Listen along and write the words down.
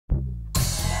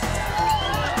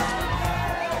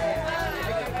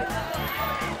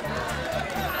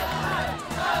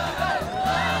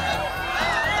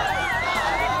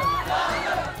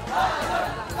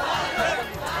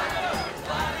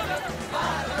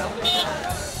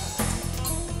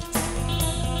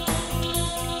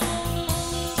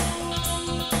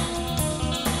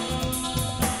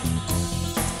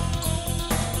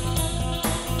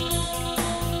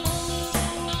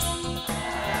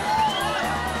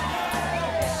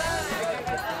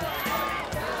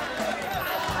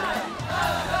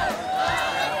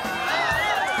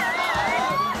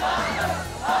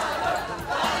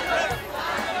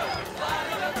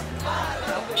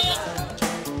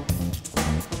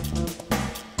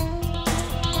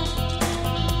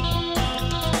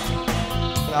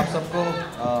आप सबको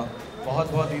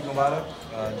बहुत बहुत ईद मुबारक।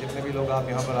 जितने भी लोग आप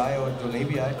यहाँ पर आए और जो नहीं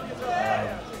भी आए,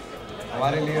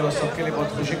 हमारे लिए और सबके लिए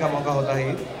बहुत खुशी का मौका होता है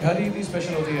ईद। हर ईद ही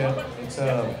स्पेशल होती है। इट्स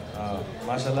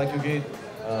माशाल्लाह, क्योंकि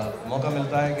मौका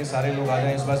मिलता है कि सारे लोग आ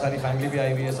जाएं। इस बार सारी फैमिली भी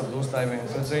आई हुई है, सब दोस्त आए हुए हैं।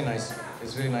 So it's very nice,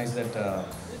 it's very nice that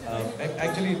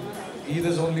actually Eid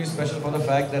is only special for the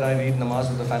fact that I read namaz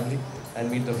with the family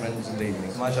and meet the friends in the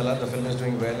evening. MashaAllah, the film is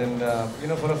doing well, and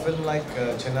for a film like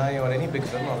Chennai or any big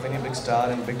film of any big star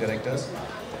and big directors,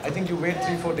 I think you wait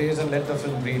 3-4 days and let the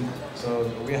film breathe. So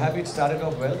we're happy it started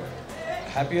off well.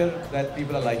 Happier that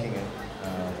people are liking it,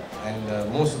 and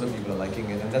most of the people are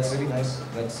liking it, and that's really nice.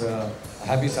 That's a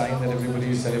happy sign that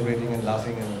everybody is celebrating and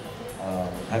laughing and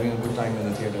having a good time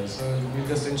in the theater. So we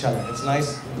just inshallah, it's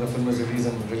nice the film was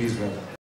released and released well.